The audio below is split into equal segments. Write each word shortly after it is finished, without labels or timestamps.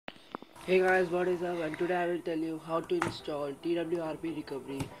Hey guys, what is up? And today I will tell you how to install TWRP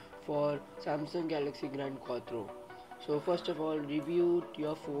recovery for Samsung Galaxy Grand Quattro. So first of all, reboot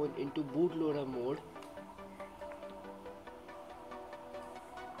your phone into bootloader mode.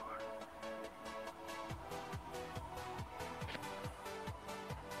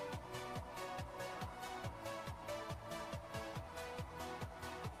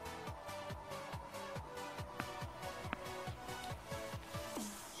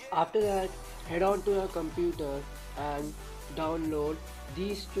 After that, head on to your computer and download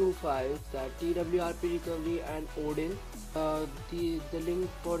these two files, that TWRP recovery and Odin. The link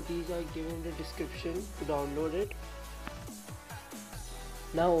for these are given in the description to download it.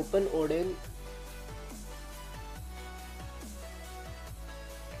 Now open Odin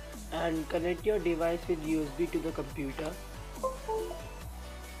and connect your device with USB to the computer.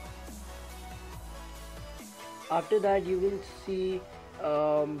 After that, you will see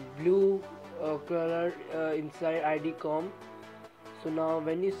blue color inside ID.com. So now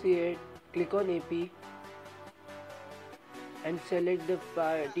when you see it, click on AP and select the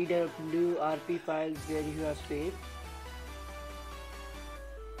TWRP files where you have saved.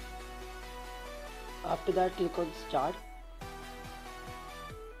 After that, click on start.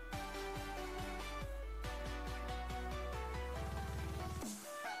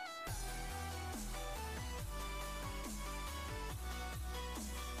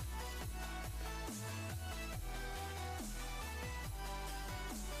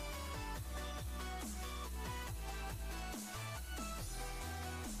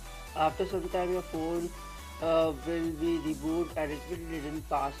 After some time, your phone will be reboot and it will didn't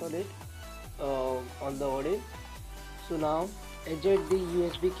pass on it on the Odin. So now eject the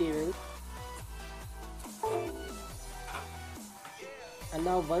USB cable, and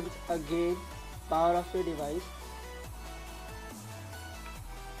now once again power off your device.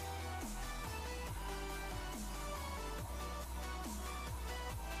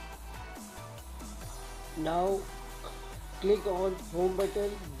 Now click on home button,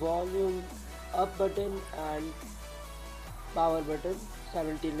 volume up button and power button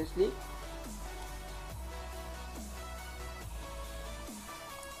simultaneously.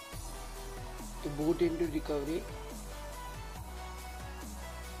 To boot into recovery.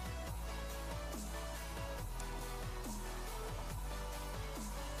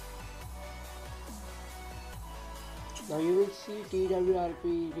 Now you will see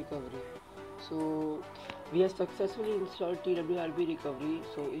TWRP recovery. So we have successfully installed TWRP recovery.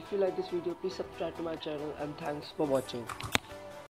 So if you like this video, please subscribe to my channel and thanks for watching.